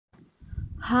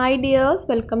Hi dears,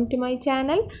 welcome to my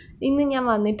channel. ഇന്ന് ഞാൻ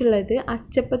വന്നിട്ടുള്ളത്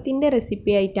അച്ചപ്പത്തിന്റെ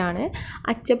റെസിപ്പി ആയിട്ടാണ്.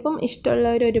 അച്ചപ്പം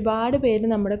ഇഷ്ടമുള്ളവർ ഒരുപാട് പേര്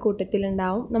നമ്മുടെ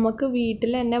കൂട്ടത്തിലുണ്ടാവും. നമുക്ക്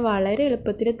വീട്ടിൽ തന്നെ വളരെ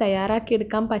എളുപ്പത്തിൽ തയ്യാറാക്കി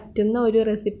എടുക്കാൻ പറ്റുന്ന ഒരു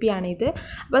റെസിപ്പിയാണ് ഇത്.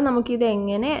 അപ്പോൾ നമുക്ക് ഇത്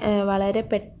എങ്ങനെ വളരെ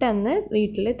പെട്ടെന്ന്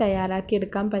വീട്ടിൽ തയ്യാറാക്കി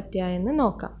എടുക്കാൻ പറ്റുമെന്ന്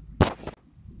നോക്കാം.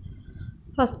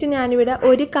 ഫസ്റ്റ് ഞാനിവിടെ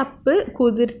 1 കപ്പ്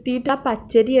കുതിർത്തിയിട്ടുള്ള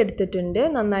പച്ചരി എടുത്തിട്ടുണ്ട്.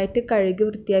 നന്നായിട്ട് കഴുകി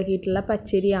വൃത്തിയാക്കിയിട്ടുള്ള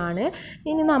പച്ചരിയാണ്.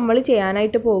 ഇനി നമ്മൾ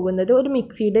ചെയ്യാനായിട്ട് പോകുന്നത് ഒരു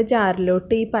മിക്സിയുടെ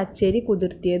ജാറിലോട്ട് ഈ പച്ചരി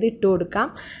കുതിർത്തിയത് ഇട്ട് കൊടുക്കാം.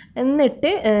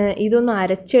 എന്നിട്ട് ഇതൊന്ന്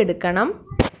അരച്ചെടുക്കണം.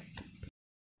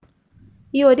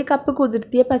 ഈ 1 കപ്പ്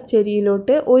കുതിർത്തിയ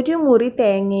പച്ചരിയിലോട്ട് 1 മുറി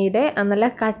തേങ്ങയുടെ നല്ല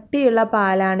കട്ടിയുള്ള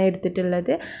പാലാണ്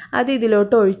എടുത്തിട്ടുള്ളത്. അത്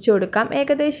ഇതിലോട്ട് ഒഴിച്ചു കൊടുക്കാം.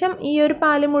 ഏകദേശം ഈ ഒരു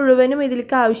പാല് മുഴുവനും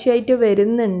ഇതിലേക്ക് ആവശ്യമായിട്ട്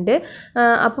വരുന്നുണ്ട്.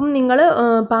 അപ്പം നിങ്ങൾ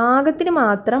പാകത്തിന്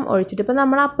മാത്രം ഒഴിച്ചിട്ട്, ഇപ്പം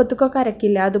നമ്മൾ അപ്പത്തൊക്കെ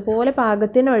അരക്കില്ല അതുപോലെ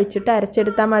പാകത്തിന് ഒഴിച്ചിട്ട്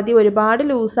അരച്ചെടുത്താൽ മതി. ഒരുപാട്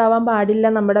ലൂസാവാൻ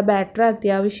പാടില്ല. നമ്മുടെ ബാറ്റർ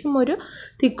അത്യാവശ്യം ഒരു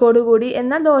തിക്കോട് കൂടി,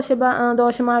 എന്നാൽ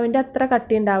ദോശമാവിൻ്റെ അത്ര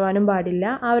കട്ടി ഉണ്ടാവാനും പാടില്ല.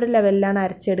 ആ ഒരു ലെവലിലാണ്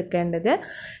അരച്ചെടുക്കേണ്ടത്.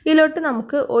 ഇതിലോട്ട്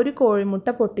നമുക്ക് 1 കോഴിമുട്ട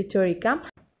പൊട്ടിച്ചൊഴിക്കാം.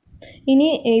 ഇനി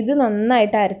ഇത്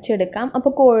നന്നായിട്ട് അരച്ചെടുക്കാം.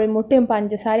 അപ്പോൾ കോഴിമുട്ടയും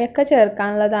പഞ്ചസാരയൊക്കെ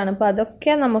ചേർക്കാനുള്ളതാണ്. അപ്പോൾ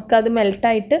അതൊക്കെ നമുക്കത്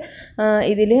മെൽട്ടായിട്ട്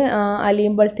ഇതിൽ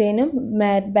അലിയുമ്പോഴത്തേനും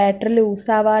ബാറ്റർ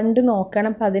ലൂസാവാണ്ട്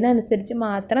നോക്കണം. അപ്പോൾ അതിനനുസരിച്ച്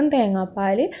മാത്രം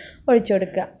തേങ്ങാപ്പാൽ ഒഴിച്ചു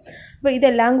കൊടുക്കുക. അപ്പോൾ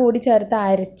ഇതെല്ലാം കൂടി ചേർത്ത്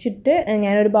അരച്ചിട്ട്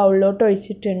ഞാനൊരു ബൗളിലോട്ട്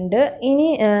ഒഴിച്ചിട്ടുണ്ട്. ഇനി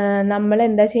നമ്മൾ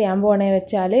എന്താ ചെയ്യാൻ പോകണേ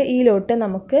വെച്ചാൽ ഇതിലോട്ട്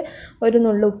നമുക്ക് ഒരു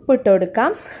നുള്ളു ഉപ്പ് ഇട്ട്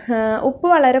കൊടുക്കാം. ഉപ്പ്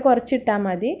വളരെ കുറച്ചിട്ടാൽ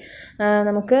മതി.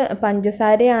 നമുക്ക്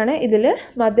പഞ്ചസാരയാണ് ഇതിൽ,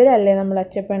 മധുരമല്ലേ നമ്മൾ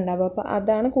അച്ചപ്പം ഉണ്ടാവുക, അപ്പോൾ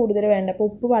അതാണ് കൂടുതൽ വേണ്ടത്. അപ്പോൾ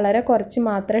ഉപ്പ് വളരെ കുറച്ച്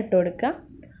മാത്രം ഇട്ട് കൊടുക്കുക.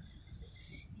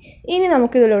 ഇനി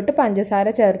നമുക്കിതിലോട്ട് പഞ്ചസാര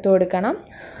ചേർത്ത് കൊടുക്കണം.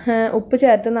 ഉപ്പ്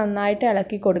ചേർത്ത് നന്നായിട്ട്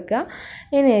ഇളക്കി കൊടുക്കുക.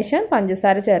 അതിന് ശേഷം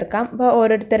പഞ്ചസാര ചേർക്കാം. അപ്പോൾ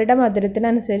ഓരോരുത്തരുടെ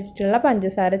മധുരത്തിനനുസരിച്ചിട്ടുള്ള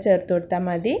പഞ്ചസാര ചേർത്ത് കൊടുത്താൽ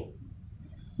മതി.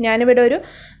 ഞാനിവിടെ ഒരു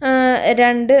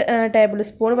 2 ടേബിൾ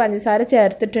സ്പൂൺ പഞ്ചസാര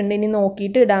ചേർത്തിട്ടുണ്ട്. ഇനി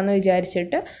നോക്കിയിട്ട് ഇടാമെന്ന്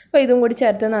വിചാരിച്ചിട്ട്. അപ്പോൾ ഇതും കൂടി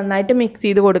ചേർത്ത് നന്നായിട്ട് മിക്സ്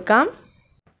ചെയ്ത് കൊടുക്കാം.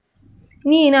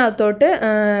 ഇനി ഇതിനകത്തോട്ട്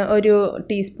ഒരു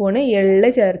ടീസ്പൂണ് എള്ള്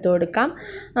ചേർത്ത് കൊടുക്കാം.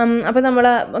 അപ്പോൾ നമ്മൾ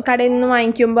കടയിൽ നിന്ന്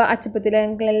വാങ്ങിക്കുമ്പോൾ അച്ചപ്പത്തിൽ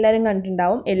എല്ലാവരും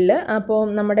കണ്ടിട്ടുണ്ടാവും എള്ള്. അപ്പോൾ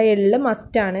നമ്മുടെ എള്ള്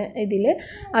മസ്റ്റാണ് ഇതിൽ.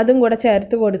 അതും കൂടെ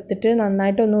ചേർത്ത് കൊടുത്തിട്ട്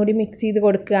നന്നായിട്ട് ഒന്നുകൂടി മിക്സ് ചെയ്ത്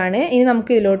കൊടുക്കുകയാണ്. ഇനി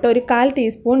നമുക്ക് ഇതിലോട്ട് ഒരു 1/4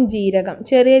 ടീസ്പൂൺ ജീരകം,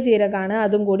 ചെറിയ ജീരകമാണ്,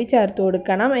 അതും കൂടി ചേർത്ത്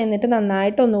കൊടുക്കണം. എന്നിട്ട്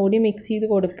നന്നായിട്ട് ഒന്നുകൂടി മിക്സ് ചെയ്ത്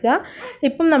കൊടുക്കുക.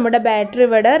 ഇപ്പം നമ്മുടെ ബാറ്റർ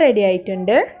ഇവിടെ റെഡി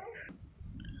ആയിട്ടുണ്ട്.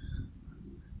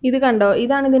 ഇത് കണ്ടോ,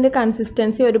 ഇതാണ് ഇതിൻ്റെ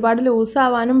കൺസിസ്റ്റൻസി. ഒരുപാട്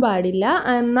ലൂസാവാനും പാടില്ല,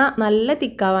 എന്നാൽ നല്ല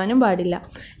തിക്കാവാനും പാടില്ല.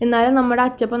 എന്നാലും നമ്മുടെ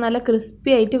അച്ചപ്പം നല്ല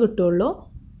ക്രിസ്പി ആയിട്ട് കിട്ടുള്ളൂ.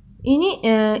 ഇനി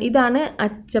ഇതാണ്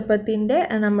അച്ചപ്പത്തിൻ്റെ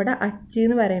നമ്മുടെ അച്ച്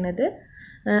എന്ന് പറയുന്നത്.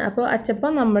 അപ്പോൾ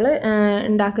അച്ചപ്പം നമ്മൾ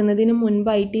ഉണ്ടാക്കുന്നതിന്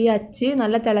മുൻപായിട്ട് ഈ അച്ച്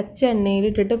നല്ല തിളച്ച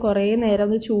എണ്ണയിലിട്ടിട്ട് കുറേ നേരം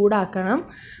ഒന്ന് ചൂടാക്കണം.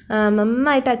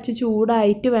 നന്നായിട്ട് അച്ച്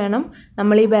ചൂടായിട്ട് വേണം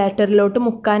നമ്മൾ ഈ ബാറ്ററിലോട്ട്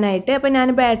മുക്കാനായിട്ട്. അപ്പോൾ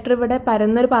ഞാൻ ബാറ്റർ ഇവിടെ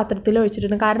പരന്നൊരു പാത്രത്തിൽ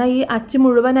ഒഴിച്ചിട്ടുണ്ട്. കാരണം ഈ അച്ച്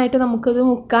മുഴുവനായിട്ട് നമുക്കിത്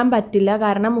മുക്കാൻ പറ്റില്ല.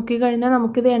 കാരണം മുക്കി കഴിഞ്ഞാൽ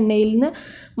നമുക്കിത്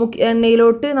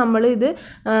എണ്ണയിലോട്ട് നമ്മളിത്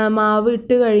മാവ്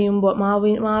ഇട്ട് കഴിയുമ്പോൾ,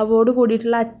 മാവോട്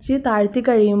കൂടിയിട്ടുള്ള അച്ച് താഴ്ത്തി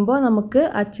കഴിയുമ്പോൾ നമുക്ക്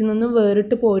അച്ചിൽ നിന്നും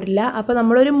വേറിട്ട് പോരില്ല. അപ്പോൾ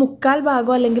നമ്മളൊരു 1/4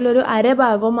 ഭാഗം അല്ലെങ്കിൽ ഒരു അര ഭാഗം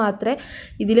മാത്രമേ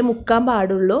ഇതിൽ മുക്കാൻ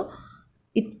പാടുള്ളൂ.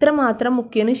 ഇത്ര മാത്രം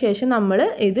മുക്കിയതിന് ശേഷം നമ്മൾ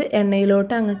ഇത്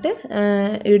എണ്ണയിലോട്ട് അങ്ങോട്ട്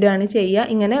ഇടുകയാണ് ചെയ്യുക.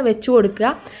 ഇങ്ങനെ വെച്ച്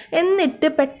കൊടുക്കുക. എന്നിട്ട്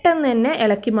പെട്ടെന്ന് തന്നെ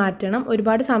ഇളക്കി മാറ്റണം.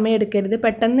 ഒരുപാട് സമയം എടുക്കരുത്.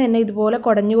 പെട്ടെന്ന് തന്നെ ഇതുപോലെ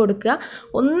കുടഞ്ഞു കൊടുക്കുക.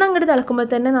 ഒന്നങ്ങോട്ട് തിളക്കുമ്പോൾ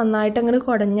തന്നെ നന്നായിട്ട് അങ്ങോട്ട്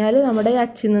കുടഞ്ഞാൽ നമ്മുടെ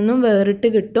അച്ചിൽ നിന്നും വേറിട്ട്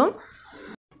കിട്ടും.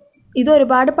 ഇത്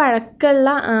ഒരുപാട് പഴക്കമുള്ള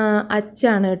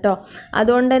അച്ചാണ് കേട്ടോ.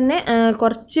 അതുകൊണ്ട് തന്നെ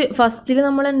കുറച്ച് ഫസ്റ്റിൽ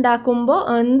നമ്മൾ ഉണ്ടാക്കുമ്പോൾ,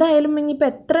 എന്തായാലും ഇനിയിപ്പോൾ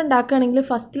എത്ര ഉണ്ടാക്കുകയാണെങ്കിലും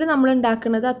ഫസ്റ്റിൽ നമ്മൾ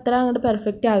ഉണ്ടാക്കുന്നത് അത്ര അങ്ങോട്ട്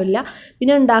പെർഫെക്റ്റ് ആവില്ല.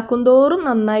 പിന്നെ ഉണ്ടാക്കും തോറും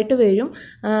നന്നായിട്ട് വരും.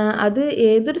 അത്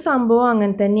ഏതൊരു സംഭവം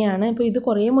അങ്ങനെ തന്നെയാണ്. ഇപ്പോൾ ഇത്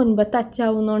കുറേ മുൻപത്തെ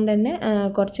അച്ചാവുന്നതുകൊണ്ട് തന്നെ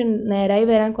കുറച്ച് നേരായി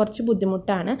വരാൻ കുറച്ച്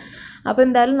ബുദ്ധിമുട്ടാണ്. അപ്പോൾ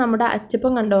എന്തായാലും നമ്മുടെ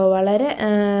അച്ചപ്പം കണ്ടോ വളരെ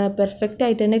പെർഫെക്റ്റ്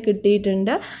ആയിട്ട് തന്നെ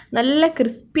കിട്ടിയിട്ടുണ്ട്. നല്ല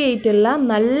ക്രിസ്പി ആയിട്ടുള്ള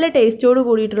നല്ല ടേസ്റ്റോട്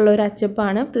കൂടിയിട്ടുള്ള ഒരു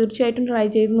അച്ചപ്പമാണ്. തീർച്ചയായിട്ടും ട്രൈ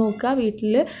ചെയ്ത് നോക്കുക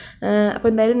വീട്ടിൽ. അപ്പോൾ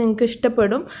എന്തായാലും നിങ്ങൾക്ക്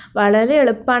ഇഷ്ടപ്പെടും. വളരെ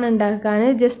എളുപ്പമാണ് ഉണ്ടാക്കാൻ.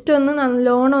 ജസ്റ്റ് ഒന്ന്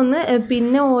നല്ലോണം ഒന്ന്,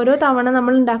 പിന്നെ ഓരോ തവണ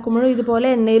നമ്മൾ ഉണ്ടാക്കുമ്പോഴും ഇതുപോലെ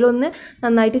എണ്ണയിലൊന്ന്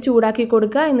നന്നായിട്ട് ചൂടാക്കി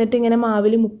കൊടുക്കുക. എന്നിട്ട് ഇങ്ങനെ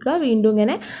മാവിൽ മുക്കുക, വീണ്ടും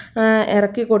ഇങ്ങനെ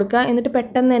ഇറക്കി കൊടുക്കുക. എന്നിട്ട്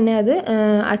പെട്ടെന്ന് തന്നെ അത്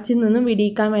അച്ചിൽ നിന്നും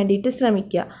വിടിയിക്കാൻ വേണ്ടിയിട്ട്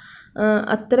ശ്രമിക്കുക.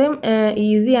 അത്രയും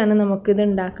ഈസിയാണ് നമുക്കിത്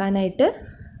ഉണ്ടാക്കാനായിട്ട്.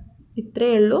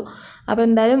 ഇത്രയേ ഉള്ളൂ. അപ്പോൾ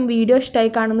എന്തായാലും വീഡിയോ ഇഷ്ടമായി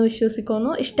കാണുമെന്ന്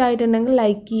വിശ്വസിക്കുന്നു. ഇഷ്ടമായിട്ടുണ്ടെങ്കിൽ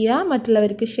ലൈക്ക് ചെയ്യുക,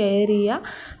 മറ്റുള്ളവർക്ക് ഷെയർ ചെയ്യുക.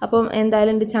 അപ്പം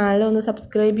എന്തായാലും എൻ്റെ ചാനൽ ഒന്ന്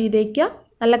സബ്സ്ക്രൈബ് ചെയ്തേക്കുക.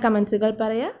 നല്ല കമൻസുകൾ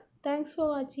പറയുക. Thanks for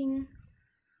watching.